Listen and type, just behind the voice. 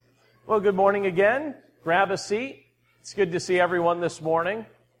Well, good morning again. Grab a seat. It's good to see everyone this morning.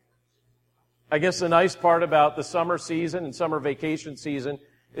 I guess the nice part about the summer season and summer vacation season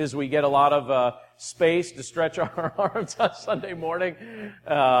is we get a lot of space to stretch our arms on Sunday morning.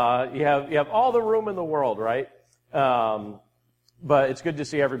 You have all the room in the world, right? But it's good to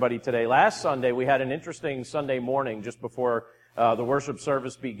see everybody today. Last Sunday, we had an interesting Sunday morning just before the worship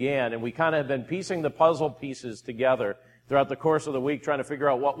service began, and we kind of have been piecing the puzzle pieces together throughout the course of the week, trying to figure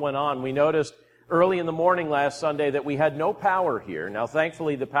out what went on. We noticed early in the morning last Sunday that we had no power here. Now,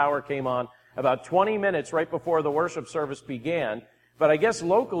 thankfully, the power came on about 20 minutes right before the worship service began. But I guess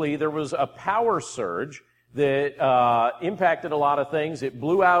locally there was a power surge that impacted a lot of things. It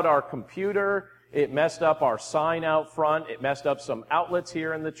blew out our computer. It messed up our sign out front. It messed up some outlets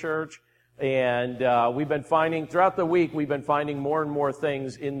here in the church. And we've been finding, throughout the week, we've been finding more and more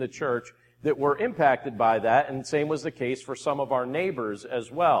things in the church that were impacted by that. And same was the case for some of our neighbors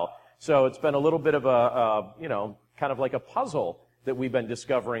as well. So it's been a little bit of a kind of like a puzzle that we've been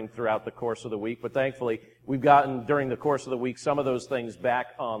discovering throughout the course of the week. But thankfully, we've gotten, during the course of the week, some of those things back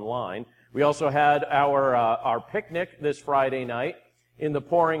online. We also had our picnic this Friday night in the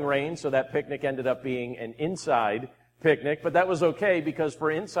pouring rain, so that picnic ended up being an inside picnic. But that was okay, because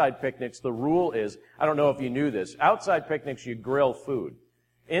for inside picnics, the rule is, I don't know if you knew this, outside picnics, you grill food.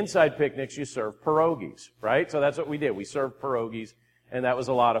 Inside picnics, you serve pierogies, right? So that's what we did. We served pierogies, and that was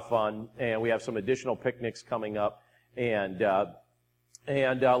a lot of fun. And we have some additional picnics coming up. And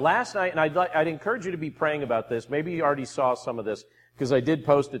last night, and I'd encourage you to be praying about this. Maybe you already saw some of this, because I did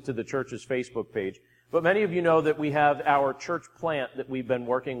post it to the church's Facebook page. But many of you know that we have our church plant that we've been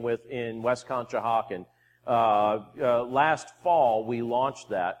working with in West Conshohocken. Last fall, we launched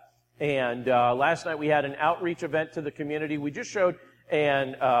that. And last night we had an outreach event to the community. We just showed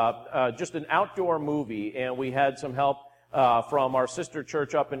just an outdoor movie, and we had some help from our sister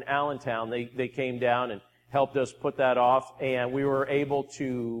church up in Allentown. They came down and helped us put that off, and we were able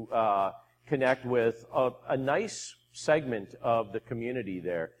to connect with a nice segment of the community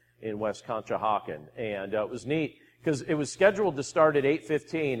there in West Conshohocken. And it was neat, because it was scheduled to start at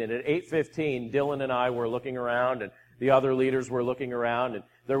 8:15, and at 8:15, Dylan and I were looking around, and the other leaders were looking around, and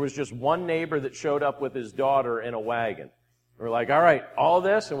there was just one neighbor that showed up with his daughter in a wagon. We're like, all right, all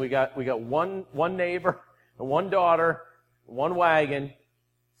this, and we got one neighbor, and one daughter, one wagon,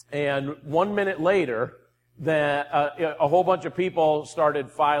 and 1 minute later, a whole bunch of people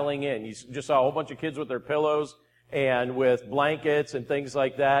started filing in. You just saw a whole bunch of kids with their pillows and with blankets and things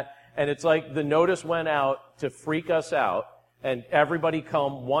like that. And it's like the notice went out to freak us out, and everybody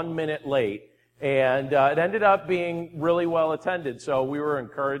come 1 minute late. And it ended up being really well attended, so we were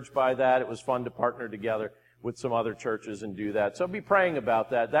encouraged by that. It was fun to partner together with some other churches and do that. So be praying about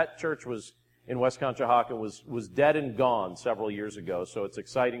that. That church was in West Conshohocken was dead and gone several years ago. So it's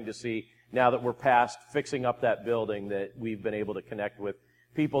exciting to see, now that we're past fixing up that building, that we've been able to connect with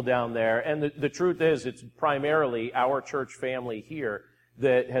people down there. And the truth is, it's primarily our church family here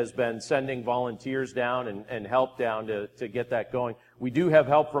that has been sending volunteers down and help down to get that going. We do have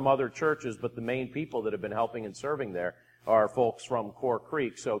help from other churches, but the main people that have been helping and serving there are folks from Core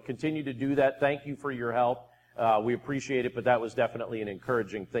Creek. So continue to do that. Thank you for your help. We appreciate it, but that was definitely an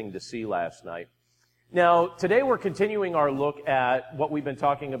encouraging thing to see last night. Now, today we're continuing our look at what we've been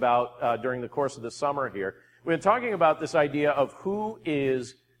talking about during the course of the summer here. We've been talking about this idea of who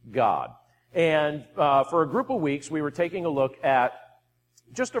is God. And for a group of weeks, we were taking a look at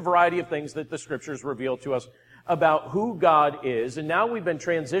just a variety of things that the Scriptures reveal to us about who God is. And now we've been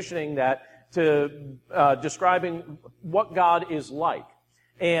transitioning that to describing what God is like.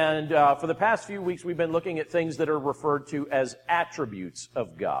 And for the past few weeks, we've been looking at things that are referred to as attributes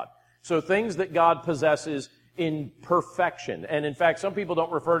of God. So things that God possesses in perfection. And in fact, some people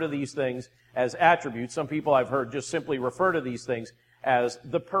don't refer to these things as attributes. Some people I've heard just simply refer to these things as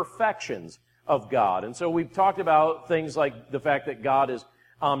the perfections of God. And so we've talked about things like the fact that God is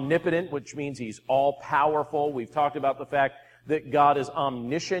omnipotent, which means He's all-powerful. We've talked about the fact that God is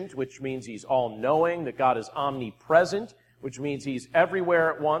omniscient, which means He's all-knowing, that God is omnipresent, which means He's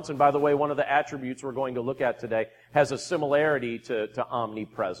everywhere at once. And by the way, one of the attributes we're going to look at today has a similarity to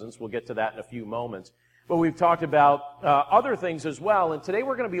omnipresence. We'll get to that in a few moments. But we've talked about other things as well. And today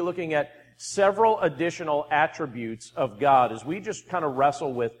we're going to be looking at several additional attributes of God as we just kind of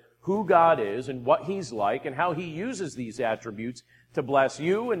wrestle with who God is and what He's like and how He uses these attributes to bless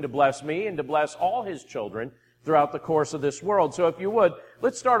you and to bless me and to bless all His children throughout the course of this world. So if you would,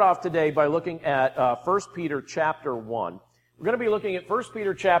 let's start off today by looking at 1 Peter chapter 1. We're going to be looking at 1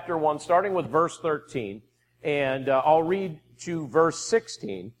 Peter chapter 1, starting with verse 13, and I'll read to verse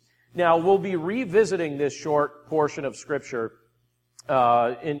 16. Now, we'll be revisiting this short portion of Scripture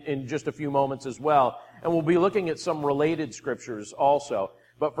in just a few moments as well. And we'll be looking at some related scriptures also.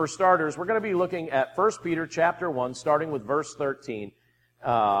 But for starters, we're going to be looking at 1 Peter chapter 1, starting with verse 13.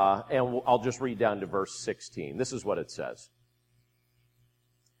 And I'll just read down to verse 16. This is what it says.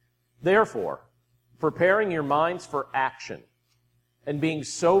 Therefore, preparing your minds for action and being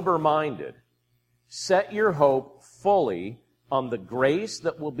sober-minded, set your hope fully on the grace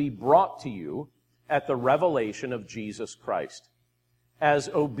that will be brought to you at the revelation of Jesus Christ. As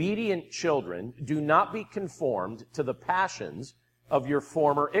obedient children, do not be conformed to the passions of your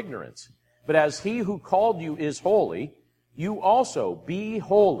former ignorance, but as he who called you is holy, you also be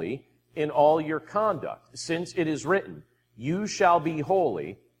holy in all your conduct, since it is written, you shall be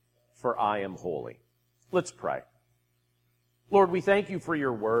holy, for I am holy. Let's pray. Lord, we thank you for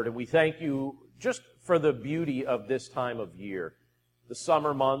your word, and we thank you just for the beauty of this time of year, the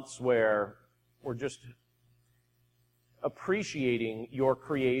summer months where we're just appreciating your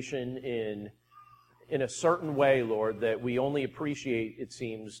creation in a certain way, Lord, that we only appreciate, it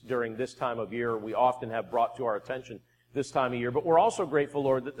seems, during this time of year. We often have brought to our attention this time of year. But we're also grateful,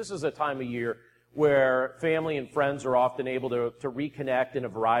 Lord, that this is a time of year where family and friends are often able to reconnect in a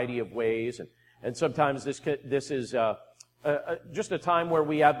variety of ways. And sometimes this is just a time where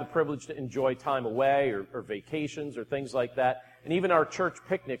we have the privilege to enjoy time away or vacations or things like that. And even our church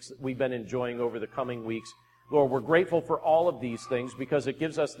picnics that we've been enjoying over the coming weeks. Lord, we're grateful for all of these things because it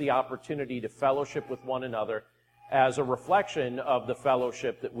gives us the opportunity to fellowship with one another as a reflection of the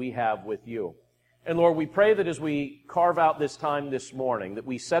fellowship that we have with you. And Lord, we pray that as we carve out this time this morning, that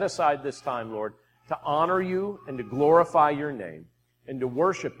we set aside this time, Lord, to honor you and to glorify your name and to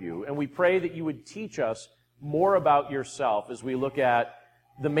worship you. And we pray that you would teach us more about yourself as we look at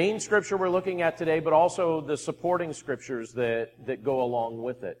the main scripture we're looking at today, but also the supporting scriptures that go along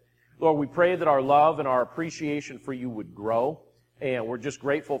with it. Lord, we pray that our love and our appreciation for you would grow, and we're just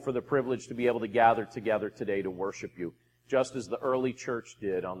grateful for the privilege to be able to gather together today to worship you, just as the early church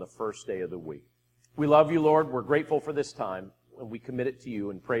did on the first day of the week. We love you, Lord. We're grateful for this time, and we commit it to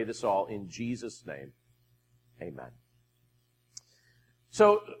you and pray this all in Jesus' name. Amen.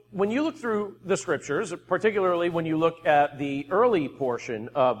 So when you look through the scriptures, particularly when you look at the early portion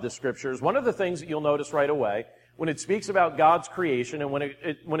of the scriptures, one of the things that you'll notice right away when it speaks about God's creation and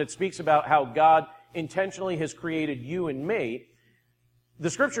when it speaks about how God intentionally has created you and me, the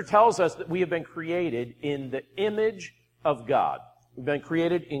scripture tells us that we have been created in the image of God. We've been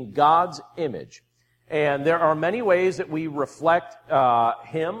created in God's image. And there are many ways that we reflect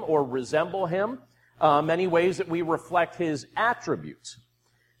Him or resemble Him, many ways that we reflect His attributes.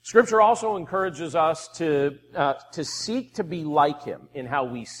 Scripture also encourages us to seek to be like Him in how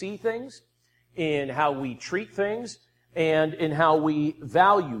we see things, in how we treat things, and in how we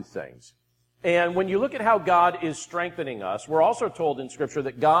value things. And when you look at how God is strengthening us, we're also told in Scripture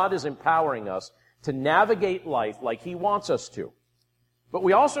that God is empowering us to navigate life like He wants us to. But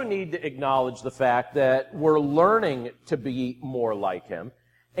we also need to acknowledge the fact that we're learning to be more like Him.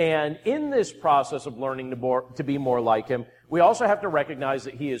 And in this process of learning to be more like Him, we also have to recognize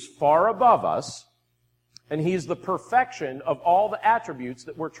that He is far above us, and He's the perfection of all the attributes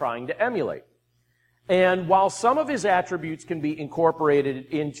that we're trying to emulate. And while some of His attributes can be incorporated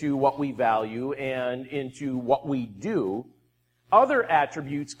into what we value and into what we do, other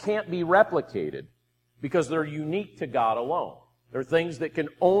attributes can't be replicated because they're unique to God alone. They're things that can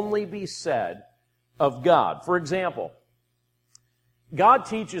only be said of God. For example, God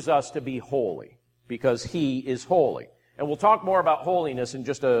teaches us to be holy because He is holy. And we'll talk more about holiness in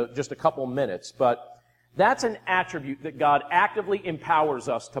just a couple minutes, but that's an attribute that God actively empowers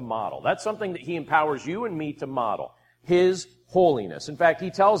us to model. That's something that He empowers you and me to model, His holiness. In fact, He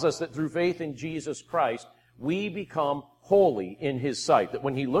tells us that through faith in Jesus Christ, we become holy in His sight. That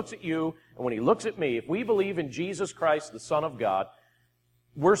when He looks at you and when He looks at me, if we believe in Jesus Christ, the Son of God,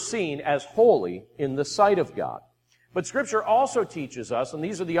 we're seen as holy in the sight of God. But Scripture also teaches us, and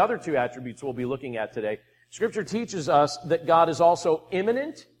these are the other two attributes we'll be looking at today, Scripture teaches us that God is also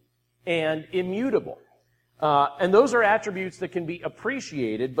immanent and immutable. And those are attributes that can be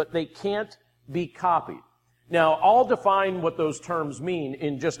appreciated, but they can't be copied. Now, I'll define what those terms mean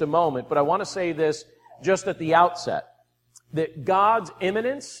in just a moment, but I want to say this just at the outset, that God's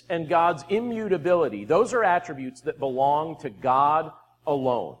immanence and God's immutability, those are attributes that belong to God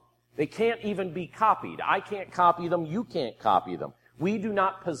alone. They can't even be copied. I can't copy them. You can't copy them. We do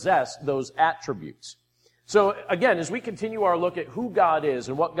not possess those attributes. So, again, as we continue our look at who God is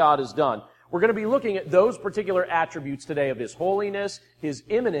and what God has done, we're going to be looking at those particular attributes today of His holiness, His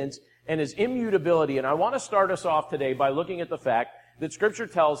immanence, and His immutability. And I want to start us off today by looking at the fact that Scripture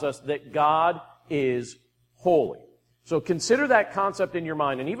tells us that God is holy. So consider that concept in your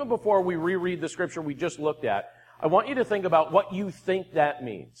mind. And even before we reread the scripture we just looked at, I want you to think about what you think that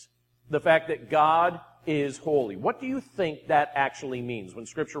means. The fact that God is holy. What do you think that actually means when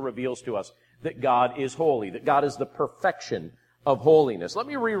scripture reveals to us that God is holy, that God is the perfection of holiness? Let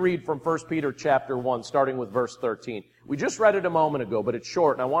me reread from 1 Peter chapter 1, starting with verse 13. We just read it a moment ago, but it's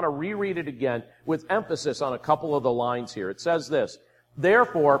short, and I want to reread it again with emphasis on a couple of the lines here. It says this,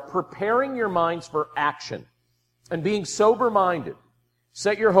 "Therefore, preparing your minds for action, and being sober-minded,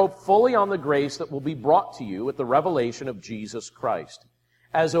 set your hope fully on the grace that will be brought to you at the revelation of Jesus Christ.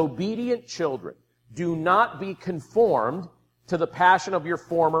 As obedient children, do not be conformed to the passion of your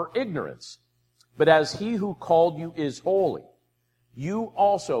former ignorance, but as he who called you is holy, you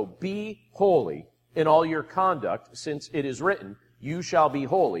also be holy in all your conduct, since it is written, 'You shall be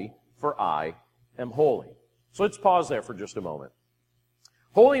holy, for I am holy.'" So let's pause there for just a moment.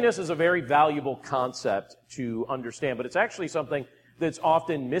 Holiness is a very valuable concept to understand, but it's actually something that's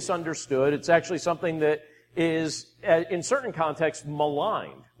often misunderstood. It's actually something that is, in certain contexts,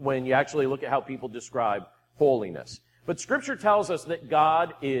 maligned when you actually look at how people describe holiness. But Scripture tells us that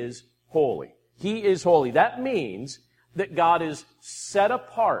God is holy. He is holy. That means that God is set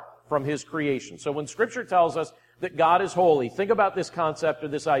apart from His creation. So when Scripture tells us that God is holy, think about this concept or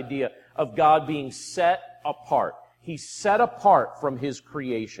this idea of God being set apart. He's set apart from His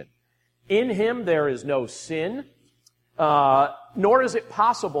creation. In Him there is no sin, nor is it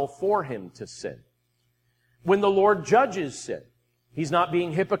possible for Him to sin. When the Lord judges sin, He's not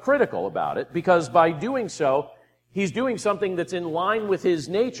being hypocritical about it, because by doing so, He's doing something that's in line with His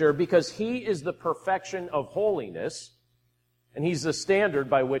nature, because He is the perfection of holiness, and He's the standard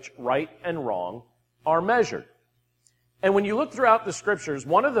by which right and wrong are measured. And when you look throughout the Scriptures,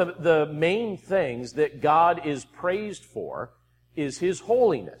 one of the main things that God is praised for is His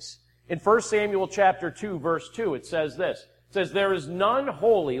holiness. In 1 Samuel chapter 2, verse 2, it says this. It says, "There is none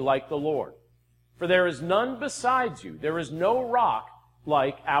holy like the Lord, for there is none besides you. There is no rock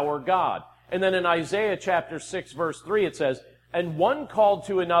like our God." And then in Isaiah chapter 6, verse 3, it says, "And one called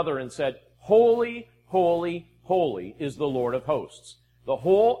to another and said, 'Holy, holy, holy is the Lord of hosts. The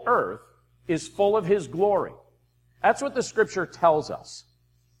whole earth is full of His glory.'" That's what the Scripture tells us.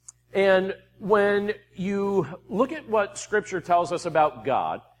 And when you look at what Scripture tells us about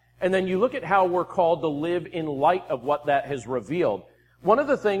God, and then you look at how we're called to live in light of what that has revealed, one of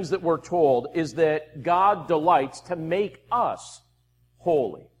the things that we're told is that God delights to make us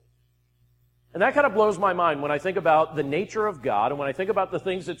holy. And that kind of blows my mind when I think about the nature of God and when I think about the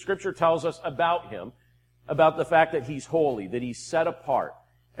things that Scripture tells us about Him, about the fact that He's holy, that He's set apart.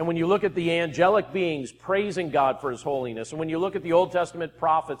 And when you look at the angelic beings praising God for His holiness, and when you look at the Old Testament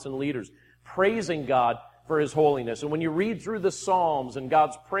prophets and leaders praising God for His holiness, and when you read through the Psalms and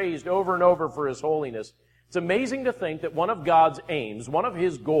God's praised over and over for His holiness, it's amazing to think that one of God's aims, one of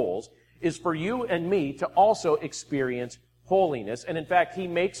His goals, is for you and me to also experience holiness. And in fact, He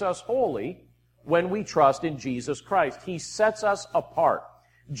makes us holy when we trust in Jesus Christ. He sets us apart.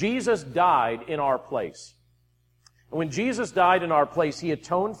 Jesus died in our place. And when Jesus died in our place, He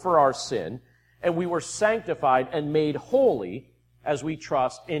atoned for our sin, and we were sanctified and made holy as we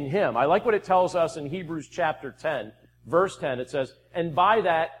trust in Him. I like what it tells us in Hebrews chapter 10, verse 10. It says, "And by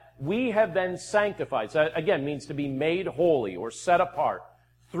that we have been sanctified." So that, again, means to be made holy or set apart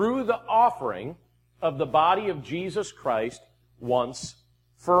through the offering of the body of Jesus Christ once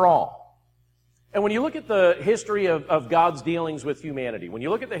for all. And when you look at the history of God's dealings with humanity, when you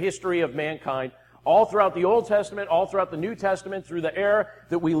look at the history of mankind, all throughout the Old Testament, all throughout the New Testament, through the era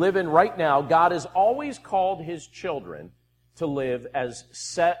that we live in right now, God has always called His children to live as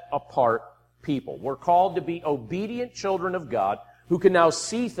set-apart people. We're called to be obedient children of God who can now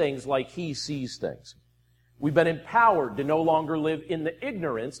see things like He sees things. We've been empowered to no longer live in the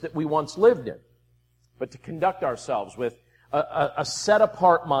ignorance that we once lived in, but to conduct ourselves with a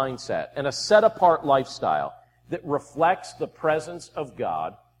set-apart mindset and a set-apart lifestyle that reflects the presence of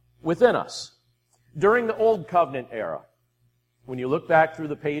God within us. During the Old Covenant era, when you look back through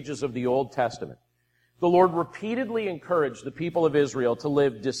the pages of the Old Testament, the Lord repeatedly encouraged the people of Israel to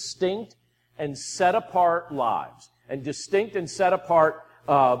live distinct and set-apart lives, and distinct and set apart,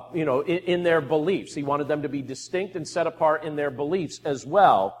 in their beliefs. He wanted them to be distinct and set apart in their beliefs as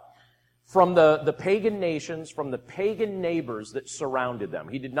well from the pagan nations, from the pagan neighbors that surrounded them.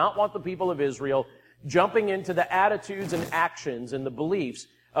 He did not want the people of Israel jumping into the attitudes and actions and the beliefs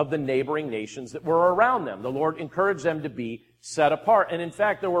of the neighboring nations that were around them. The Lord encouraged them to be set apart. And in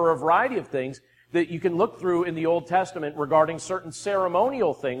fact, there were a variety of things that you can look through in the Old Testament regarding certain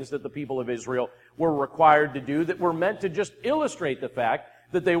ceremonial things that the people of Israel were required to do that were meant to just illustrate the fact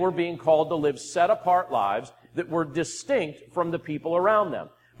that they were being called to live set-apart lives that were distinct from the people around them.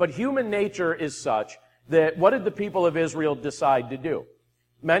 But human nature is such that what did the people of Israel decide to do?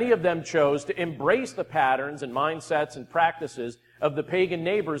 Many of them chose to embrace the patterns and mindsets and practices of the pagan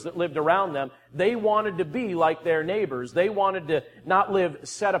neighbors that lived around them. They wanted to be like their neighbors. They wanted to not live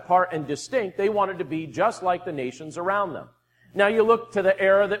set apart and distinct. They wanted to be just like the nations around them. Now you look to the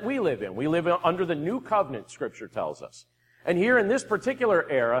era that we live in. We live under the new covenant, Scripture tells us. And here in this particular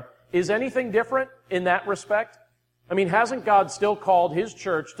era, is anything different in that respect? I mean, hasn't God still called His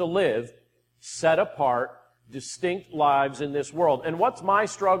church to live set apart, distinct lives in this world? And what's my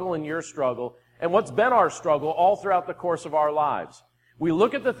struggle and your struggle, and what's been our struggle all throughout the course of our lives? We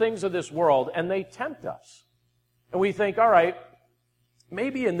look at the things of this world, and they tempt us. And we think, all right,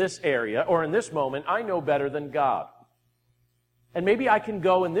 maybe in this area, or in this moment, I know better than God. And maybe I can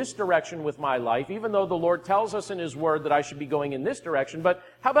go in this direction with my life, even though the Lord tells us in His Word that I should be going in this direction. But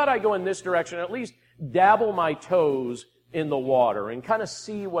how about I go in this direction, at least dabble my toes in the water and kind of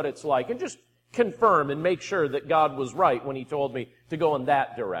see what it's like, and just confirm and make sure that God was right when He told me to go in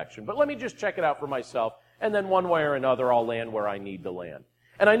that direction. But let me just check it out for myself, and then one way or another I'll land where I need to land.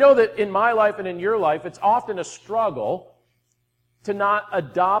 And I know that in my life and in your life, it's often a struggle to not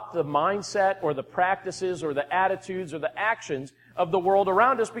adopt the mindset or the practices or the attitudes or the actions of the world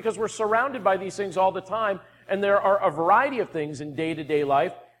around us, because we're surrounded by these things all the time, and there are a variety of things in day-to-day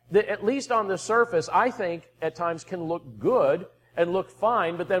life that, at least on the surface, I think at times can look good and look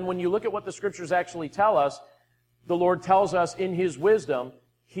fine, but then when you look at what the Scriptures actually tell us, the Lord tells us in His wisdom,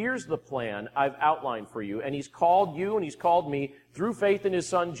 here's the plan I've outlined for you, and He's called you and He's called me through faith in His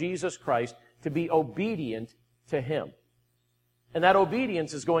Son, Jesus Christ, to be obedient to Him. And that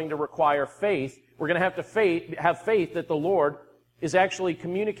obedience is going to require faith. We're going to have faith that the Lord is actually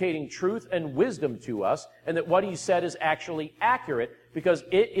communicating truth and wisdom to us, and that what He said is actually accurate, because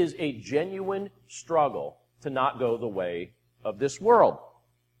it is a genuine struggle to not go the way of this world.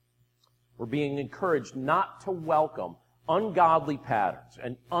 We're being encouraged not to welcome ungodly patterns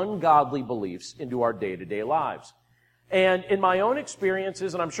and ungodly beliefs into our day-to-day lives. And in my own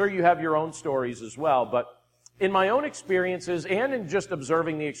experiences, and I'm sure you have your own stories as well, but in my own experiences and in just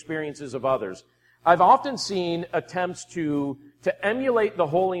observing the experiences of others, I've often seen attempts to emulate the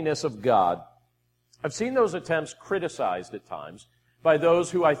holiness of God. I've seen those attempts criticized at times by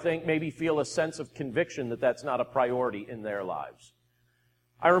those who I think maybe feel a sense of conviction that that's not a priority in their lives.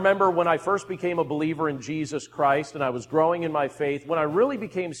 I remember when I first became a believer in Jesus Christ and I was growing in my faith, when I really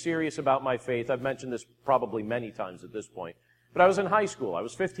became serious about my faith, I've mentioned this probably many times at this point, but I was in high school. I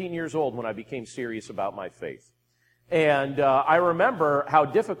was 15 years old when I became serious about my faith. And I remember how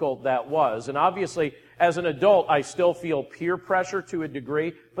difficult that was. And obviously, as an adult, I still feel peer pressure to a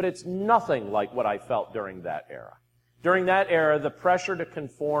degree, but it's nothing like what I felt during that era. During that era, the pressure to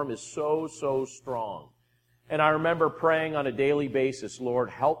conform is so strong. And I remember praying on a daily basis, Lord,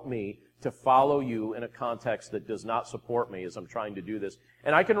 help me to follow you in a context that does not support me as I'm trying to do this.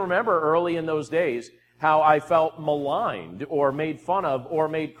 And I can remember early in those days how I felt maligned or made fun of or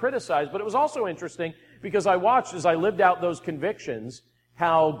made criticized. But it was also interesting because I watched as I lived out those convictions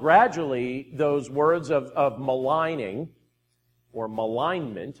how gradually those words of maligning or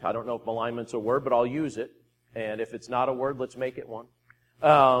malignment, I don't know if malignment's a word, but I'll use it. And if it's not a word, let's make it one.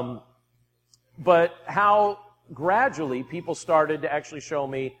 But how gradually people started to actually show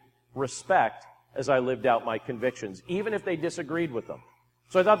me respect as I lived out my convictions, even if they disagreed with them.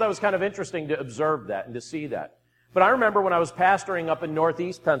 So I thought that was kind of interesting to observe that and to see that. But I remember when I was pastoring up in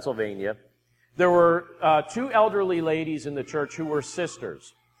Northeast Pennsylvania, there were two elderly ladies in the church who were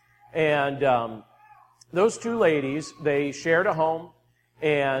sisters. And those two ladies, they shared a home,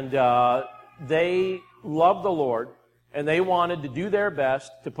 and they loved the Lord, and they wanted to do their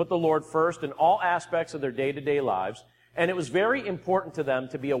best to put the Lord first in all aspects of their day-to-day lives. And it was very important to them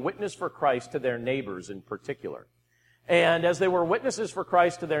to be a witness for Christ to their neighbors in particular. And as they were witnesses for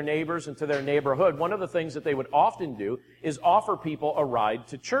Christ to their neighbors and to their neighborhood, one of the things that they would often do is offer people a ride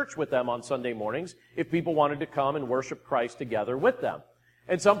to church with them on Sunday mornings if people wanted to come and worship Christ together with them.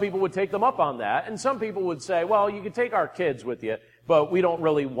 And some people would take them up on that, and some people would say, well, you can take our kids with you, but we don't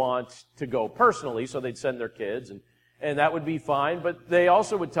really want to go personally, so they'd send their kids, and that would be fine. But they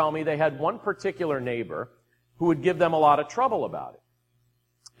also would tell me they had one particular neighbor who would give them a lot of trouble about it.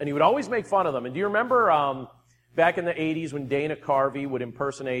 And he would always make fun of them. And do you remember back in the 80s when Dana Carvey would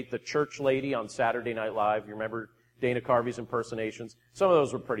impersonate the church lady on Saturday Night Live? You remember Dana Carvey's impersonations? Some of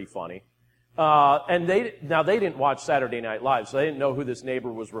those were pretty funny. And they didn't watch Saturday Night Live, so they didn't know who this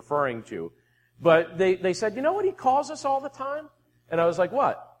neighbor was referring to. But they said, you know what he calls us all the time? And I was like,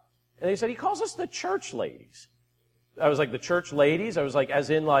 what? And they said, he calls us the church ladies. I was like, the church ladies? I was like, as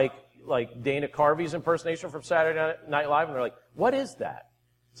in like, like Dana Carvey's impersonation from Saturday Night Live, and they're like, what is that?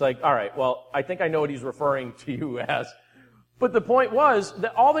 It's like, all right, well, I think I know what he's referring to you as. But the point was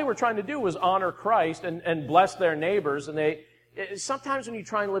that all they were trying to do was honor Christ and bless their neighbors. And sometimes when you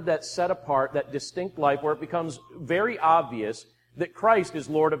try and live that set apart, that distinct life where it becomes very obvious that Christ is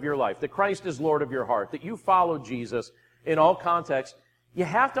Lord of your life, that Christ is Lord of your heart, that you follow Jesus in all contexts, you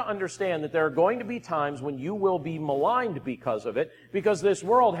have to understand that there are going to be times when you will be maligned because of it, because this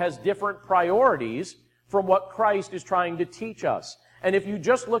world has different priorities from what Christ is trying to teach us. And if you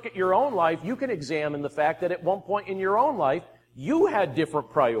just look at your own life, you can examine the fact that at one point in your own life, you had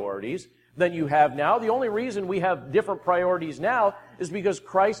different priorities than you have now. The only reason we have different priorities now is because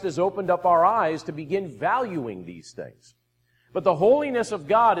Christ has opened up our eyes to begin valuing these things. But the holiness of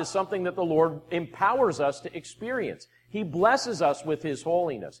God is something that the Lord empowers us to experience. He blesses us with His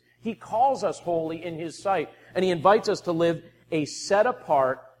holiness. He calls us holy in His sight, and He invites us to live a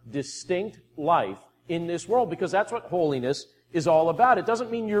set-apart, distinct life in this world, because that's what holiness is all about. It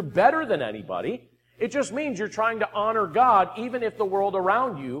doesn't mean you're better than anybody. It just means you're trying to honor God even if the world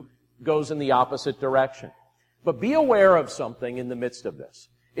around you goes in the opposite direction. But be aware of something in the midst of this.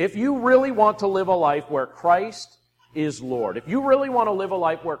 If you really want to live a life where Christ is Lord, if you really want to live a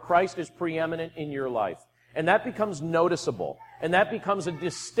life where Christ is preeminent in your life, and that becomes noticeable, and that becomes a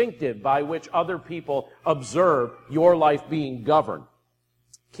distinctive by which other people observe your life being governed,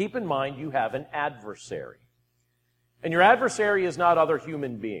 keep in mind you have an adversary. And your adversary is not other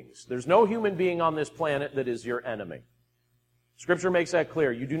human beings. There's no human being on this planet that is your enemy. Scripture makes that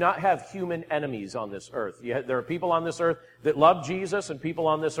clear. You do not have human enemies on this earth. There are people on this earth that love Jesus and people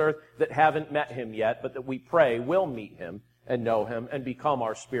on this earth that haven't met Him yet, but that we pray will meet Him and know Him and become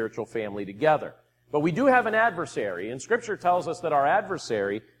our spiritual family together. But we do have an adversary, and Scripture tells us that our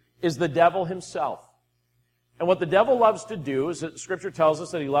adversary is the devil himself. And what the devil loves to do is that Scripture tells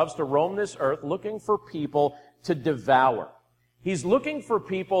us that he loves to roam this earth looking for people to devour. He's looking for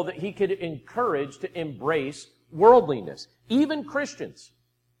people that he could encourage to embrace worldliness, even Christians.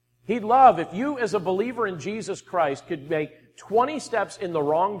 He'd love if you, as a believer in Jesus Christ, could make 20 steps in the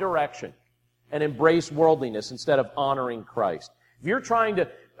wrong direction and embrace worldliness instead of honoring Christ. If you're trying to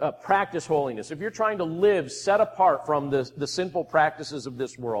practice holiness, if you're trying to live set apart from the sinful practices of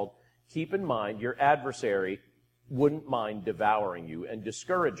this world, keep in mind your adversary wouldn't mind devouring you and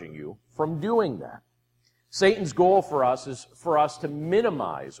discouraging you from doing that. Satan's goal for us is for us to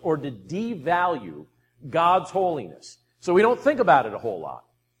minimize or to devalue God's holiness, so we don't think about it a whole lot.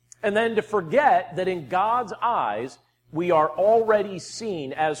 And then to forget that in God's eyes, we are already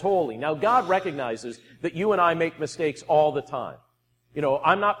seen as holy. Now, God recognizes that you and I make mistakes all the time. You know,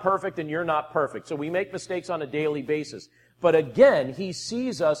 I'm not perfect and you're not perfect, so we make mistakes on a daily basis. But again, He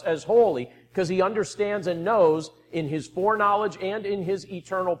sees us as holy because He understands and knows in His foreknowledge and in His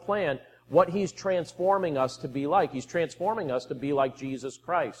eternal plan what He's transforming us to be like. He's transforming us to be like Jesus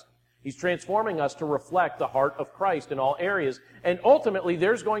Christ. He's transforming us to reflect the heart of Christ in all areas. And ultimately,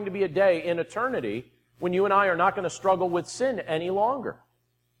 there's going to be a day in eternity when you and I are not going to struggle with sin any longer.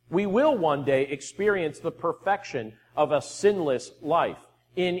 We will one day experience the perfection of a sinless life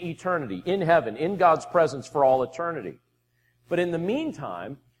in eternity, in heaven, in God's presence for all eternity. But in the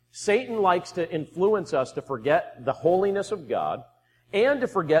meantime, Satan likes to influence us to forget the holiness of God and to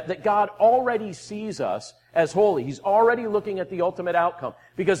forget that God already sees us as holy. He's already looking at the ultimate outcome.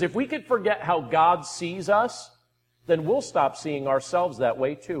 Because if we could forget how God sees us, then we'll stop seeing ourselves that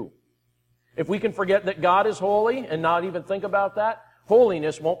way too. If we can forget that God is holy and not even think about that,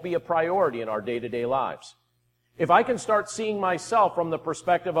 holiness won't be a priority in our day-to-day lives. If I can start seeing myself from the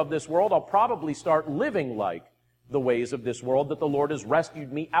perspective of this world, I'll probably start living like the ways of this world that the Lord has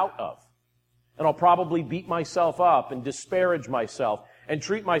rescued me out of. And I'll probably beat myself up and disparage myself and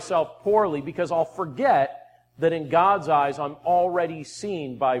treat myself poorly because I'll forget that in God's eyes I'm already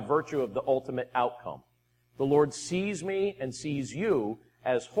seen by virtue of the ultimate outcome. The Lord sees me and sees you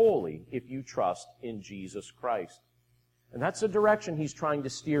as holy if you trust in Jesus Christ. And that's the direction He's trying to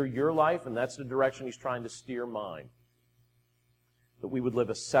steer your life, and that's the direction He's trying to steer mine. That we would live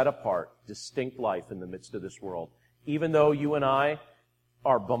a set-apart, distinct life in the midst of this world. Even though you and I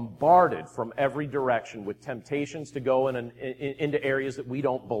are bombarded from every direction with temptations to go into areas that we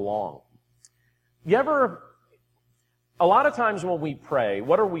don't belong. A lot of times when we pray,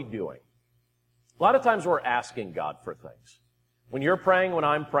 what are we doing? A lot of times we're asking God for things. When you're praying, when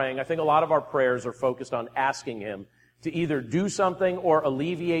I'm praying, I think a lot of our prayers are focused on asking Him to either do something or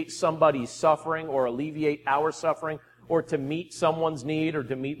alleviate somebody's suffering or alleviate our suffering or to meet someone's need or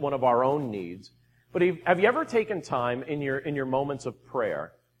to meet one of our own needs. But have you ever taken time in your moments of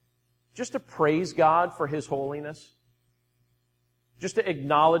prayer just to praise God for His holiness? just to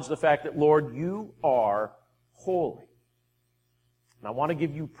acknowledge the fact that, Lord, you are holy. And I want to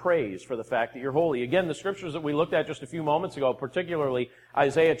give you praise for the fact that you're holy. Again, the scriptures that we looked at just a few moments ago, particularly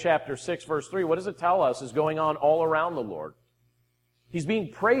Isaiah chapter 6, verse 3, what does it tell us is going on all around the Lord? He's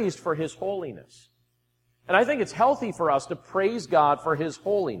being praised for His holiness. And I think it's healthy for us to praise God for His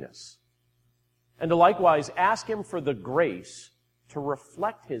holiness and to likewise ask Him for the grace to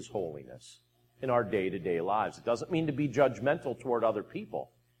reflect His holiness in our day-to-day lives. It doesn't mean to be judgmental toward other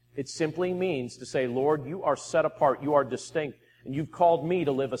people. It simply means to say, Lord, you are set apart, you are distinct, and you've called me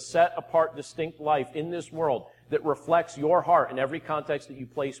to live a set-apart, distinct life in this world that reflects your heart in every context that you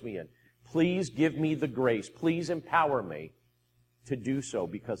place me in. Please give me the grace. Please empower me to do so,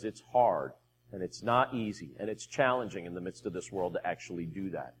 because it's hard, and it's not easy, and it's challenging in the midst of this world to actually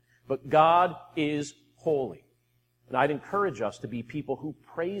do that. But God is holy. And I'd encourage us to be people who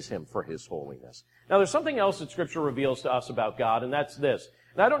praise Him for His holiness. Now, there's something else that Scripture reveals to us about God, and that's this.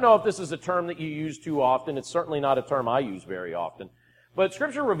 And I don't know if this is a term that you use too often. It's certainly not a term I use very often. But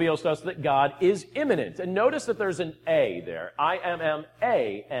Scripture reveals to us that God is immanent. And notice that there's an A there. I-M-M-A-N-E-N-T.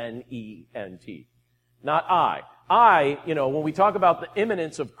 Not I. When we talk about the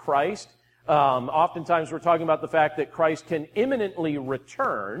immanence of Christ, oftentimes we're talking about the fact that Christ can imminently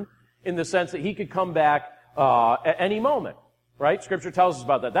return in the sense that He could come back at any moment, right? Scripture tells us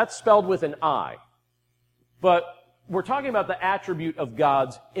about that. That's spelled with an I. But we're talking about the attribute of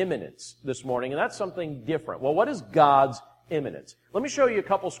God's immanence this morning, and that's something different. Well, what is God's immanence? Let me show you a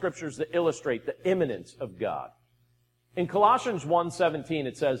couple scriptures that illustrate the immanence of God. In Colossians 1:17,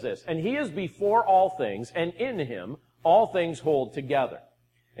 it says this, "And He is before all things, and in Him all things hold together."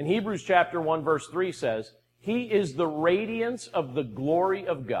 In Hebrews chapter 1, verse 3 says, "He is the radiance of the glory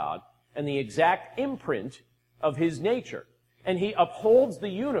of God, and the exact imprint of His nature. And He upholds the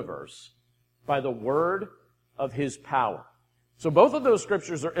universe by the word of His power." So both of those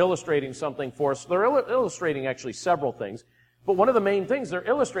scriptures are illustrating something for us. They're illustrating actually several things. But one of the main things they're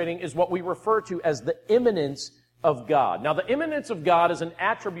illustrating is what we refer to as the immanence of God. Now, the immanence of God is an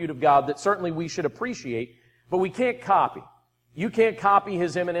attribute of God that certainly we should appreciate, but we can't copy. You can't copy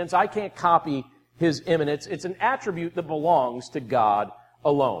His immanence. I can't copy His immanence. It's an attribute that belongs to God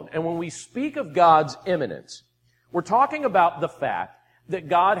alone. And when we speak of God's immanence, we're talking about the fact that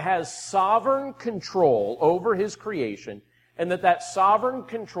God has sovereign control over His creation, and that sovereign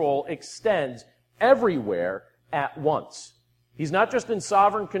control extends everywhere at once. He's not just in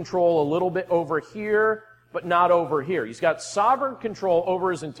sovereign control a little bit over here, but not over here. He's got sovereign control over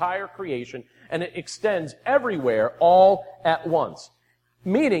His entire creation, and it extends everywhere all at once.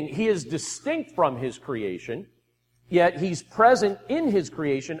 Meaning, He is distinct from His creation, yet He's present in His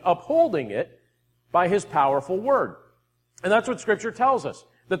creation, upholding it by His powerful word. And that's what Scripture tells us,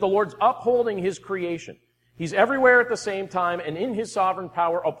 that the Lord's upholding His creation. He's everywhere at the same time, and in His sovereign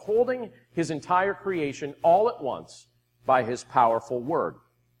power, upholding His entire creation all at once by His powerful word.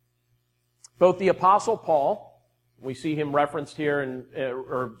 Both the Apostle Paul, we see him referenced here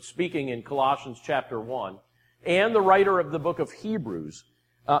or speaking in Colossians chapter 1, and the writer of the book of Hebrews,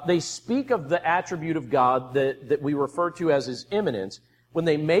 they speak of the attribute of God that we refer to as His immanence, when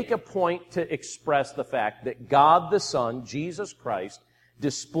they make a point to express the fact that God the Son, Jesus Christ,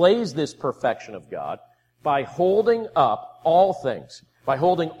 displays this perfection of God by holding up all things, by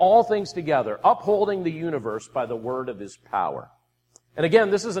holding all things together, upholding the universe by the word of His power. And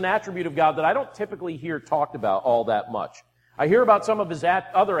again, this is an attribute of God that I don't typically hear talked about all that much. I hear about some of His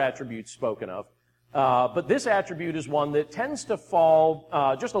other attributes spoken of, but this attribute is one that tends to fall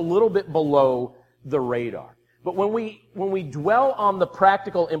just a little bit below the radar. But when we dwell on the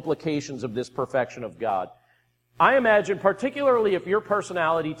practical implications of this perfection of God, I imagine, particularly if your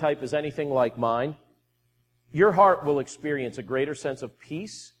personality type is anything like mine, your heart will experience a greater sense of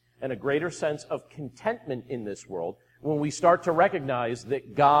peace and a greater sense of contentment in this world when we start to recognize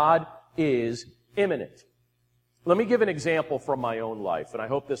that God is immanent. Let me give an example from my own life, and I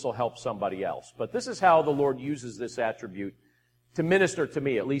hope this will help somebody else. But this is how the Lord uses this attribute to minister to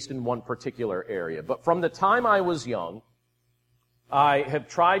me, at least in one particular area. But from the time I was young, I have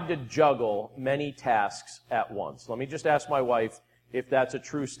tried to juggle many tasks at once. Let me just ask my wife if that's a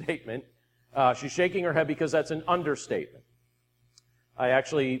true statement. She's shaking her head because that's an understatement. I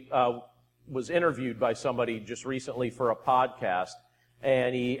actually was interviewed by somebody just recently for a podcast,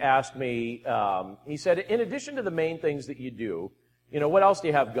 and he asked me, he said, in addition to the main things that you do, what else do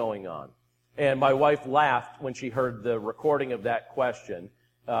you have going on? And my wife laughed when she heard the recording of that question,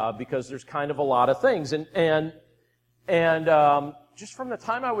 because there's kind of a lot of things. And just from the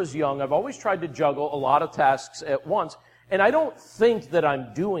time I was young, I've always tried to juggle a lot of tasks at once. And I don't think that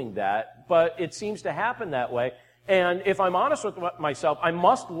I'm doing that, but it seems to happen that way. And if I'm honest with myself, I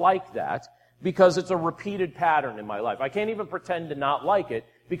must like that because it's a repeated pattern in my life. I can't even pretend to not like it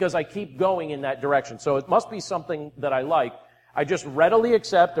because I keep going in that direction. So it must be something that I like. I just readily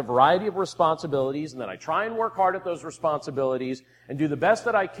accept a variety of responsibilities, and then I try and work hard at those responsibilities and do the best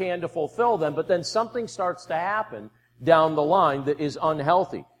that I can to fulfill them, but then something starts to happen down the line that is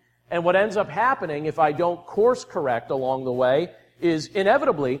unhealthy. And what ends up happening if I don't course correct along the way is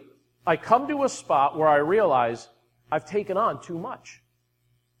inevitably I come to a spot where I realize I've taken on too much.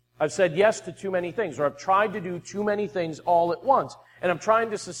 I've said yes to too many things, or I've tried to do too many things all at once, and I'm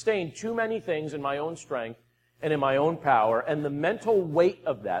trying to sustain too many things in my own strength and in my own power, and the mental weight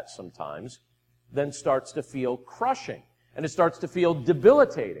of that sometimes then starts to feel crushing, and it starts to feel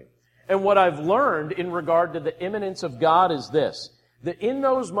debilitating. And what I've learned in regard to the imminence of God is this, that in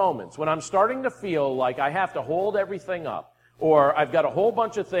those moments when I'm starting to feel like I have to hold everything up, or I've got a whole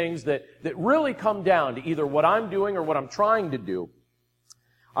bunch of things that really come down to either what I'm doing or what I'm trying to do,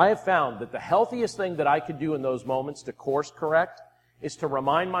 I have found that the healthiest thing that I could do in those moments to course correct is to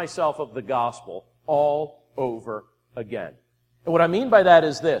remind myself of the gospel all over again. And what I mean by that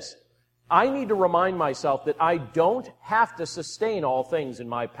is this. I need to remind myself that I don't have to sustain all things in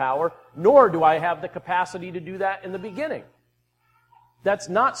my power, nor do I have the capacity to do that in the beginning. That's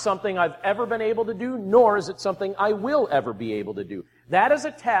not something I've ever been able to do, nor is it something I will ever be able to do. That is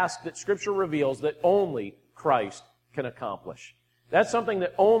a task that Scripture reveals that only Christ can accomplish. That's something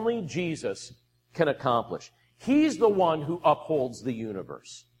that only Jesus can accomplish. He's the one who upholds the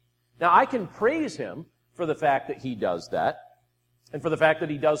universe. Now, I can praise Him for the fact that He does that, and for the fact that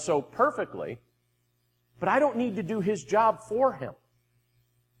He does so perfectly, but I don't need to do His job for Him.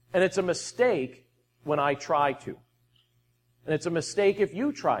 And it's a mistake when I try to. And it's a mistake if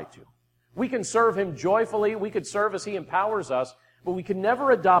you try to. We can serve Him joyfully, we could serve as He empowers us, but we can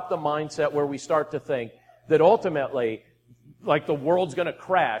never adopt the mindset where we start to think that ultimately, like the world's going to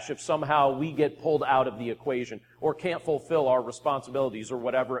crash if somehow we get pulled out of the equation or can't fulfill our responsibilities or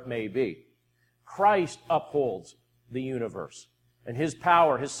whatever it may be. Christ upholds the universe. And His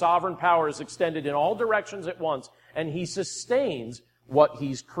power, His sovereign power is extended in all directions at once, and He sustains what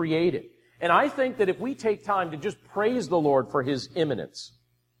He's created. And I think that if we take time to just praise the Lord for His imminence,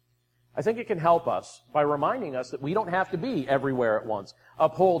 I think it can help us by reminding us that we don't have to be everywhere at once,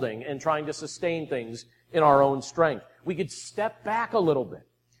 upholding and trying to sustain things in our own strength. We could step back a little bit.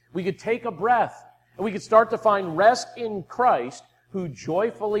 We could take a breath, and we could start to find rest in Christ, who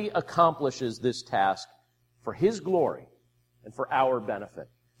joyfully accomplishes this task for His glory and for our benefit.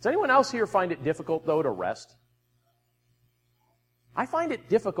 Does anyone else here find it difficult, though, to rest? I find it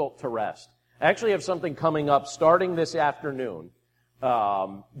difficult to rest. I actually have something coming up starting this afternoon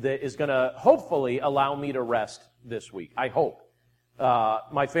that is going to hopefully allow me to rest this week. I hope.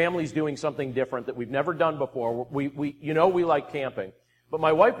 My family's doing something different that we've never done before. We like camping. But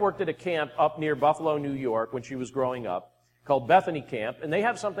my wife worked at a camp up near Buffalo, New York when she was growing up called Bethany Camp, and they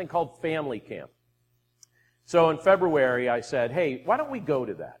have something called Family Camp. So in February, I said, hey, why don't we go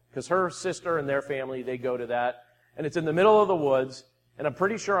to that? Because her sister and their family, they go to that. And it's in the middle of the woods, and I'm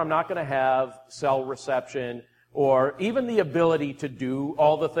pretty sure I'm not going to have cell reception or even the ability to do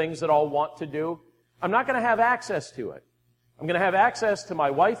all the things that I'll want to do. I'm not going to have access to it. I'm going to have access to my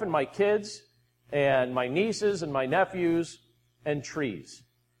wife and my kids and my nieces and my nephews and trees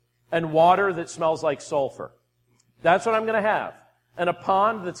and water that smells like sulfur. That's what I'm going to have. And a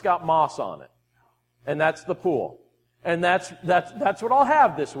pond that's got moss on it. And that's the pool. And that's what I'll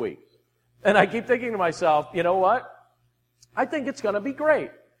have this week. And I keep thinking to myself, you know what? I think it's going to be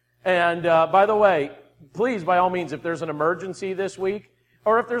great. And by the way, please, by all means, if there's an emergency this week,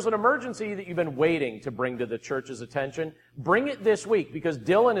 or if there's an emergency that you've been waiting to bring to the church's attention, bring it this week, because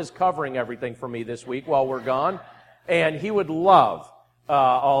Dylan is covering everything for me this week while we're gone, and he would love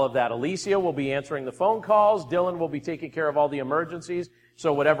all of that. Alicia will be answering the phone calls. Dylan will be taking care of all the emergencies.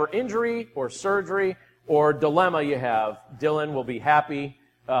 So whatever injury or surgery or dilemma you have, Dylan will be happy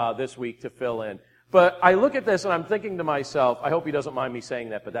this week to fill in. But I look at this and I'm thinking to myself, I hope he doesn't mind me saying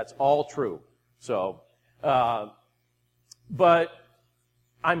that, but that's all true. So, but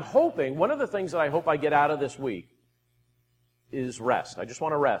I'm hoping, one of the things that I hope I get out of this week is rest. I just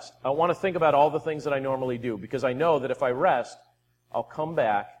want to rest. I want to think about all the things that I normally do, because I know that if I rest, I'll come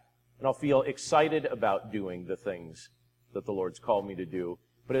back and I'll feel excited about doing the things that the Lord's called me to do.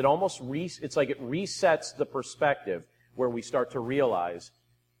 But it almost, it's like it resets the perspective where we start to realize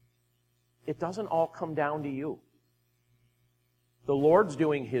it doesn't all come down to you. The Lord's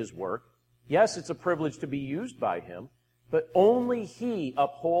doing His work. Yes, it's a privilege to be used by Him, but only He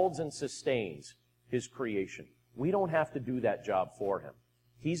upholds and sustains His creation. We don't have to do that job for Him.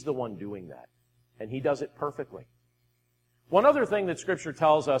 He's the one doing that, and He does it perfectly. One other thing that Scripture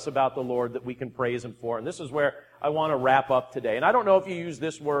tells us about the Lord that we can praise Him for, and this is where I want to wrap up today. And I don't know if you use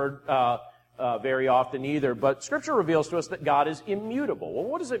this word very often either, but Scripture reveals to us that God is immutable. Well,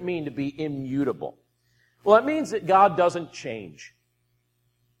 what does it mean to be immutable? Well, it means that God doesn't change.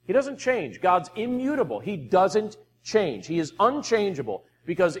 He doesn't change. God's immutable. He doesn't change. He is unchangeable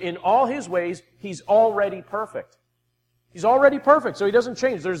because in all His ways, He's already perfect. He's already perfect, so He doesn't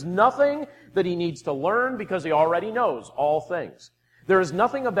change. There's nothing that He needs to learn because He already knows all things. There is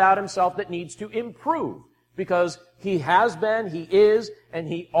nothing about Himself that needs to improve because He has been, He is, and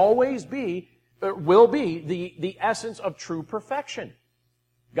He always will be the essence of true perfection.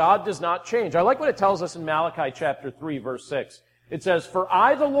 God does not change. I like what it tells us in Malachi chapter 3, verse 6. It says, "For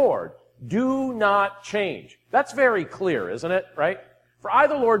I, the Lord, do not change." That's very clear, isn't it? Right? "For I,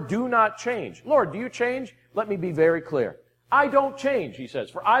 the Lord, do not change." Lord, do you change? Let me be very clear. I don't change, He says.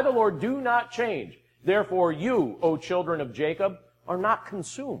 "For I, the Lord, do not change. Therefore you, O children of Jacob, are not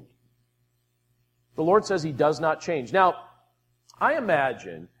consumed." The Lord says He does not change. Now, I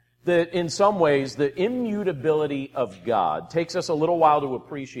imagine that in some ways the immutability of God takes us a little while to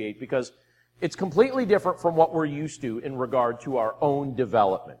appreciate because it's completely different from what we're used to in regard to our own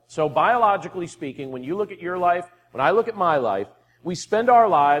development. So biologically speaking, when you look at your life, when I look at my life, we spend our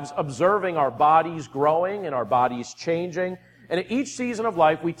lives observing our bodies growing and our bodies changing. And at each season of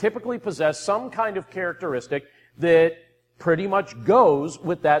life, we typically possess some kind of characteristic that pretty much goes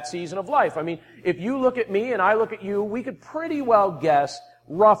with that season of life. I mean, if you look at me and I look at you, we could pretty well guess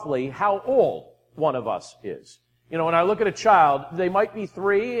roughly how old one of us is. You know, when I look at a child, they might be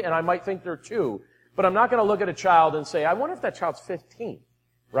 3 and I might think they're 2, but I'm not going to look at a child and say, I wonder if that child's 15,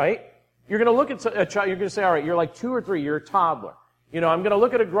 right? You're going to look at a child, you're going to say, all right, you're like 2 or 3, you're a toddler. You know, I'm going to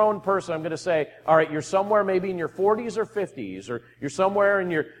look at a grown person, I'm going to say, all right, you're somewhere maybe in your 40s or 50s, or you're somewhere in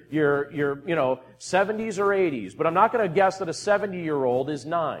your 70s or 80s, but I'm not going to guess that a 70-year-old is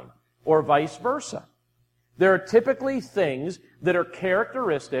 9, or vice versa. There are typically things that are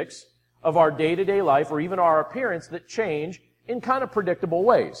characteristics of our day-to-day life, or even our appearance, that change in kind of predictable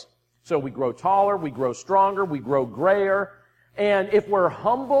ways. So we grow taller, we grow stronger, we grow grayer, and if we're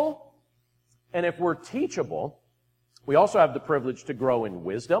humble, and if we're teachable, we also have the privilege to grow in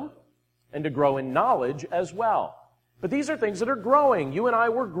wisdom and to grow in knowledge as well. But these are things that are growing. You and I,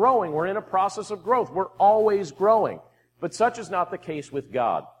 we're growing. We're in a process of growth. We're always growing. But such is not the case with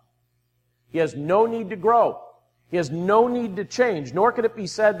God. He has no need to grow. He has no need to change, nor could it be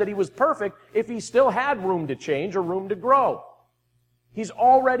said that He was perfect if He still had room to change or room to grow. He's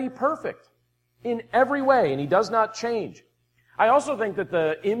already perfect in every way, and He does not change. I also think that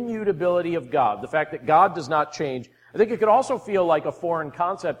the immutability of God, the fact that God does not change, I think it could also feel like a foreign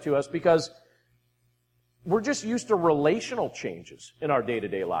concept to us because we're just used to relational changes in our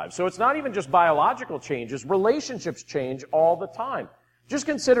day-to-day lives. So it's not even just biological changes. Relationships change all the time. Just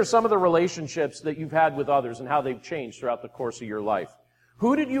consider some of the relationships that you've had with others and how they've changed throughout the course of your life.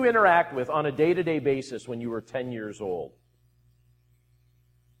 Who did you interact with on a day-to-day basis when you were 10 years old?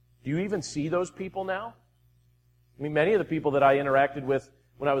 Do you even see those people now? I mean, many of the people that I interacted with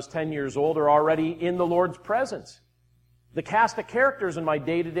when I was 10 years old are already in the Lord's presence. The cast of characters in my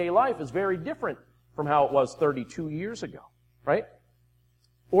day-to-day life is very different from how it was 32 years ago, right?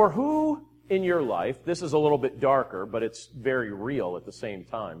 Or who in your life, this is a little bit darker, but it's very real at the same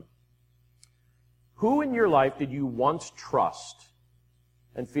time. Who in your life did you once trust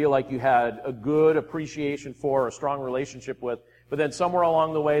and feel like you had a good appreciation for, a strong relationship with, but then somewhere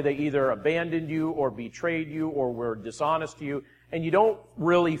along the way they either abandoned you or betrayed you or were dishonest to you, and you don't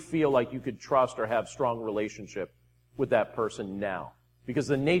really feel like you could trust or have strong relationship with that person now? Because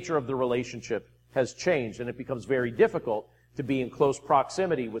the nature of the relationship has changed, and it becomes very difficult to be in close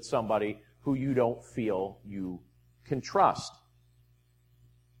proximity with somebody who you don't feel you can trust.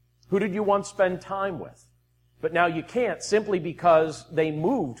 Who did you once spend time with? But now you can't simply because they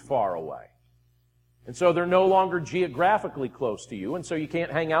moved far away. And so they're no longer geographically close to you, and so you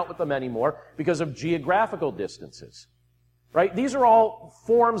can't hang out with them anymore because of geographical distances. Right? These are all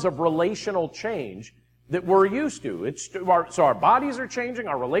forms of relational change that we're used to. So our bodies are changing,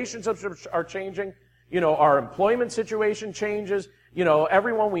 our relationships are changing, our employment situation changes,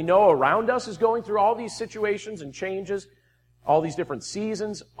 everyone we know around us is going through all these situations and changes, all these different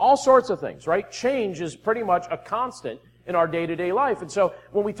seasons, all sorts of things, right? Change is pretty much a constant in our day-to-day life. And so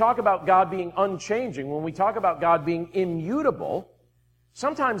when we talk about God being unchanging, when we talk about God being immutable,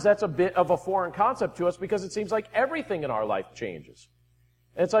 sometimes that's a bit of a foreign concept to us because it seems like everything in our life changes.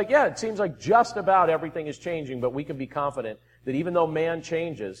 And it's like, yeah, it seems like just about everything is changing, but we can be confident that even though man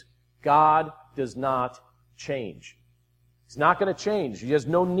changes, God does not change. He's not going to change. He has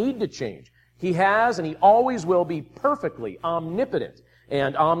no need to change. He has and He always will be perfectly omnipotent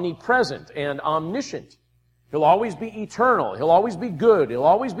and omnipresent and omniscient. He'll always be eternal. He'll always be good. He'll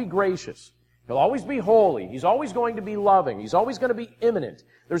always be gracious. He'll always be holy. He's always going to be loving. He's always going to be immanent.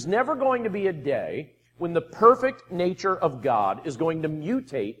 There's never going to be a day when the perfect nature of God is going to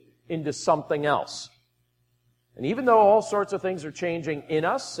mutate into something else. And even though all sorts of things are changing in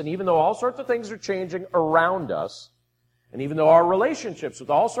us, and even though all sorts of things are changing around us, and even though our relationships with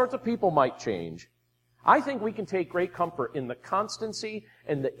all sorts of people might change, I think we can take great comfort in the constancy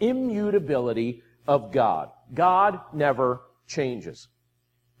and the immutability of God. God never changes.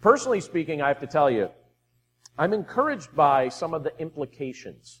 Personally speaking, I have to tell you, I'm encouraged by some of the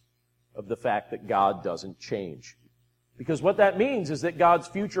implications of the fact that God doesn't change. Because what that means is that God's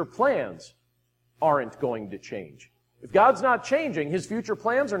future plans aren't going to change. If God's not changing, His future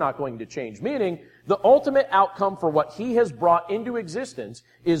plans are not going to change. Meaning, the ultimate outcome for what He has brought into existence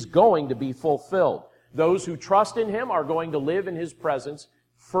is going to be fulfilled. Those who trust in Him are going to live in His presence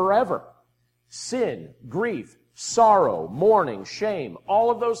forever. Sin, grief, sorrow, mourning, shame,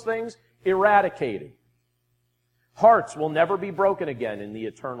 all of those things eradicated. Hearts will never be broken again in the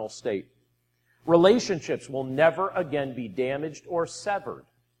eternal state. Relationships will never again be damaged or severed.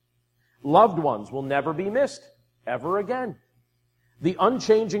 Loved ones will never be missed ever again. The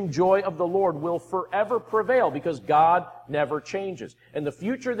unchanging joy of the Lord will forever prevail because God never changes. And the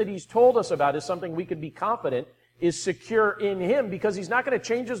future that He's told us about is something we can be confident is secure in Him because He's not going to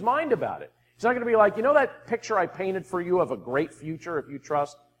change His mind about it. He's not going to be like, you know that picture I painted for you of a great future if you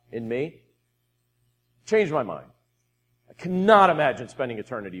trust in me? Changed my mind. I cannot imagine spending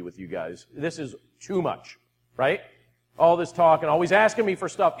eternity with you guys. This is too much, right? All this talk and always asking me for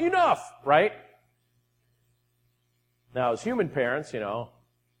stuff. Enough, right? Now, as human parents, there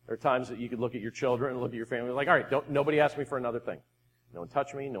are times that you could look at your children and look at your family like, all right, nobody ask me for another thing. No one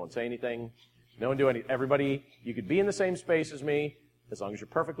touch me. No one say anything. No one do anything. Everybody, you could be in the same space as me as long as you're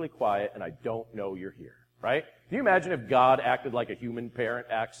perfectly quiet and I don't know you're here, right? Can you imagine if God acted like a human parent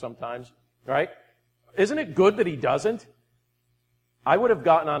acts sometimes, right? Isn't it good that He doesn't? I would have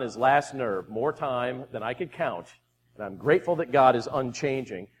gotten on His last nerve more time than I could count. And I'm grateful that God is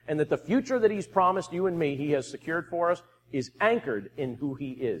unchanging and that the future that He's promised you and me, He has secured for us, is anchored in who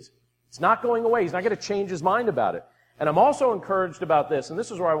He is. It's not going away. He's not going to change His mind about it. And I'm also encouraged about this, and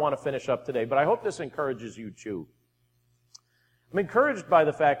this is where I want to finish up today, but I hope this encourages you too. I'm encouraged by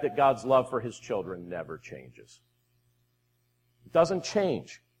the fact that God's love for His children never changes. It doesn't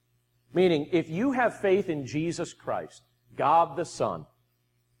change. Meaning, if you have faith in Jesus Christ, God the Son,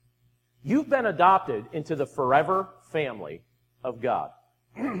 you've been adopted into the forever family of God.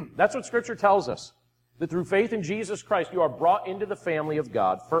 That's what Scripture tells us. That through faith in Jesus Christ, you are brought into the family of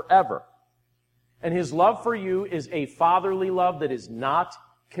God forever. And His love for you is a fatherly love that is not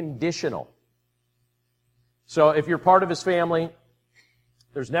conditional. So if you're part of His family,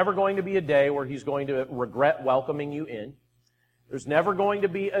 there's never going to be a day where He's going to regret welcoming you in. There's never going to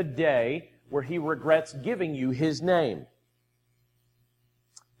be a day where He regrets giving you His name.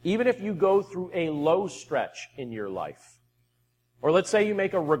 Even if you go through a low stretch in your life, or let's say you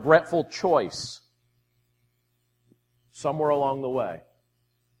make a regretful choice somewhere along the way,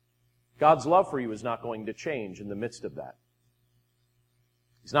 God's love for you is not going to change in the midst of that.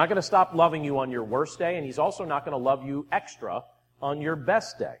 He's not going to stop loving you on your worst day, and He's also not going to love you extra on your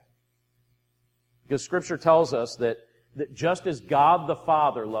best day. Because Scripture tells us that just as God the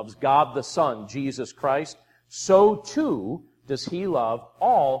Father loves God the Son, Jesus Christ, so too does He love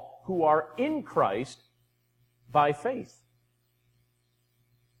all who are in Christ by faith.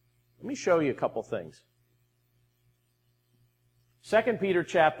 Let me show you a couple things. 2 Peter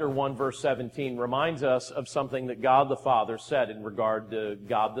chapter 1, verse 17 reminds us of something that God the Father said in regard to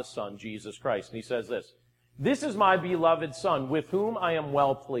God the Son, Jesus Christ. And He says this, "This is my beloved Son, with whom I am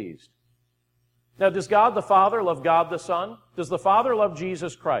well pleased." Now, does God the Father love God the Son? Does the Father love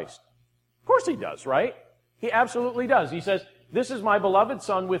Jesus Christ? Of course He does, right? He absolutely does. He says, "This is my beloved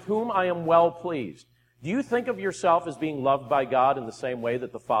Son, with whom I am well pleased." Do you think of yourself as being loved by God in the same way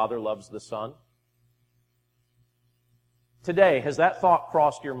that the Father loves the Son? Today, has that thought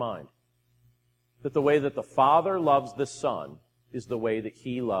crossed your mind? That the way that the Father loves the Son is the way that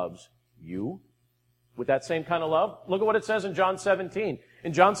He loves you? With that same kind of love? Look at what it says in John 17.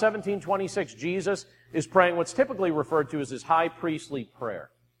 In John 17:26, Jesus is praying what's typically referred to as His high priestly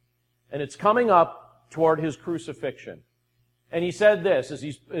prayer. And it's coming up toward His crucifixion. And He said this as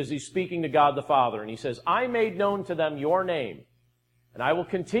he's speaking to God the Father. And He says, "I made known to them your name, and I will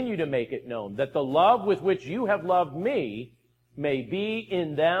continue to make it known, that the love with which you have loved me may be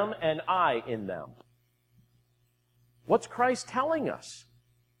in them and I in them." What's Christ telling us?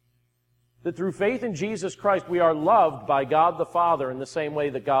 That through faith in Jesus Christ, we are loved by God the Father in the same way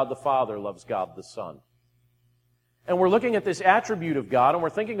that God the Father loves God the Son. And we're looking at this attribute of God, and we're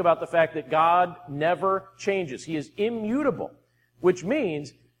thinking about the fact that God never changes. He is immutable, which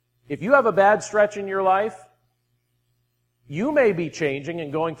means if you have a bad stretch in your life, you may be changing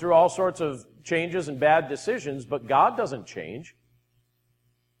and going through all sorts of changes and bad decisions, but God doesn't change.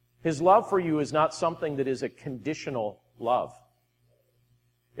 His love for you is not something that is a conditional love.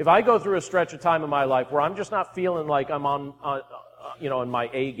 If I go through a stretch of time in my life where I'm just not feeling like I'm in my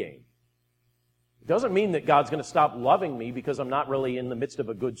A game, it doesn't mean that God's going to stop loving me because I'm not really in the midst of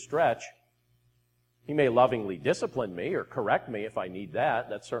a good stretch. He may lovingly discipline me or correct me if I need that.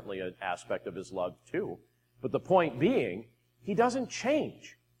 That's certainly an aspect of His love too. But the point being, He doesn't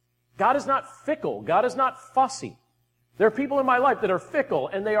change. God is not fickle. God is not fussy. There are people in my life that are fickle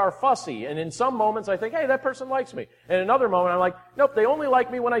and they are fussy. And in some moments I think, hey, that person likes me. And in another moment I'm like, nope, they only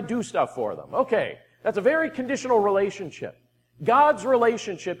like me when I do stuff for them. Okay, that's a very conditional relationship. God's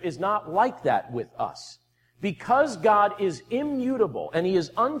relationship is not like that with us. Because God is immutable and He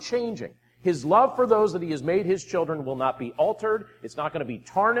is unchanging, His love for those that He has made His children will not be altered, it's not going to be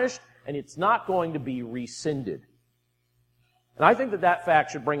tarnished, and it's not going to be rescinded. And I think that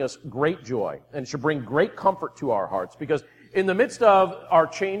fact should bring us great joy and should bring great comfort to our hearts, because in the midst of our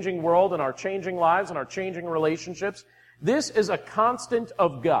changing world and our changing lives and our changing relationships, this is a constant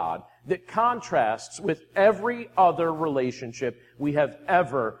of God that contrasts with every other relationship we have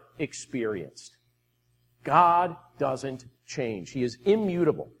ever experienced. God doesn't change. He is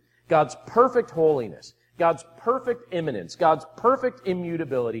immutable. God's perfect holiness, God's perfect immanence, God's perfect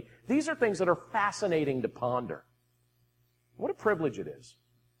immutability, these are things that are fascinating to ponder. What a privilege it is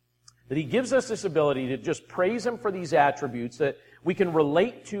that He gives us this ability to just praise Him for these attributes, that we can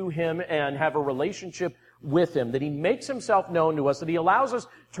relate to Him and have a relationship with Him, that He makes Himself known to us, that He allows us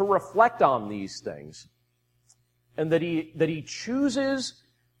to reflect on these things, and that He chooses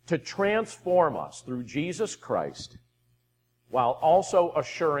to transform us through Jesus Christ, while also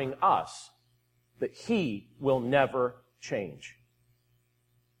assuring us that He will never change.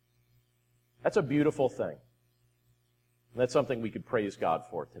 That's a beautiful thing. And that's something we could praise God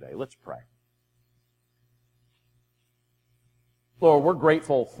for today. Let's pray. Lord, we're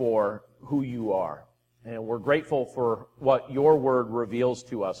grateful for who You are, and we're grateful for what Your Word reveals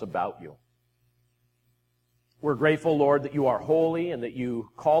to us about You. We're grateful, Lord, that You are holy and that You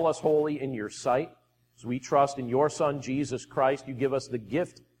call us holy in Your sight. As we trust in Your Son, Jesus Christ, You give us the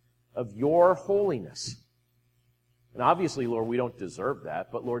gift of Your holiness. And obviously, Lord, we don't deserve that,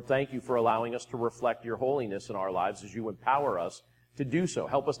 but Lord, thank You for allowing us to reflect Your holiness in our lives as You empower us to do so.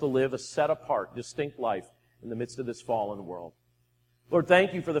 Help us to live a set-apart, distinct life in the midst of this fallen world. Lord,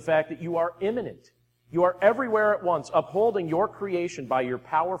 thank You for the fact that You are immanent. You are everywhere at once, upholding Your creation by Your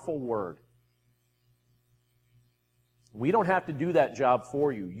powerful word. We don't have to do that job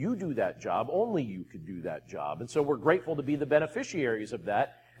for You. You do that job. Only You could do that job. And so we're grateful to be the beneficiaries of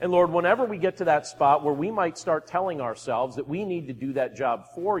that. And Lord, whenever we get to that spot where we might start telling ourselves that we need to do that job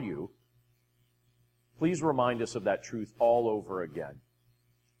for You, please remind us of that truth all over again.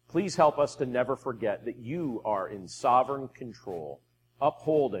 Please help us to never forget that You are in sovereign control,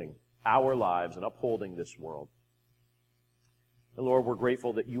 upholding our lives and upholding this world. And Lord, we're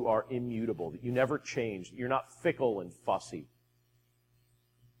grateful that You are immutable, that You never change, that You're not fickle and fussy,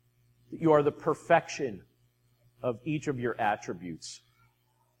 that You are the perfection of each of Your attributes.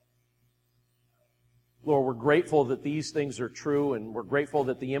 Lord, we're grateful that these things are true, and we're grateful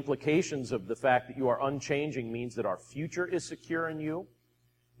that the implications of the fact that You are unchanging means that our future is secure in You,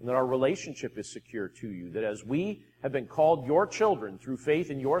 and that our relationship is secure to You, that as we have been called Your children through faith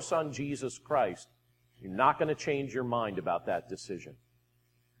in Your Son, Jesus Christ, You're not going to change Your mind about that decision.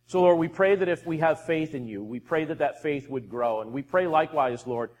 So, Lord, we pray that if we have faith in You, we pray that that faith would grow, and we pray likewise,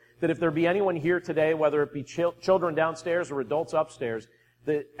 Lord, that if there be anyone here today, whether it be children downstairs or adults upstairs,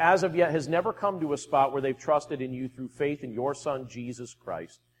 that as of yet has never come to a spot where they've trusted in You through faith in Your Son, Jesus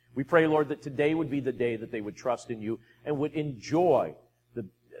Christ. We pray, Lord, that today would be the day that they would trust in You and would enjoy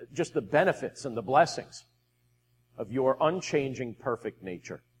just the benefits and the blessings of Your unchanging, perfect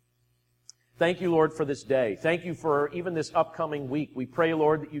nature. Thank You, Lord, for this day. Thank You for even this upcoming week. We pray,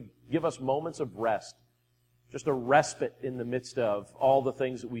 Lord, that You give us moments of rest, just a respite in the midst of all the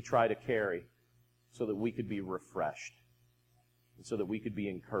things that we try to carry, so that we could be refreshed, and so that we could be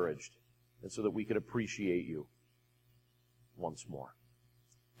encouraged, and so that we could appreciate You once more.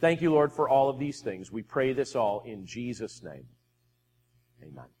 Thank You, Lord, for all of these things. We pray this all in Jesus' name.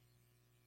 Amen.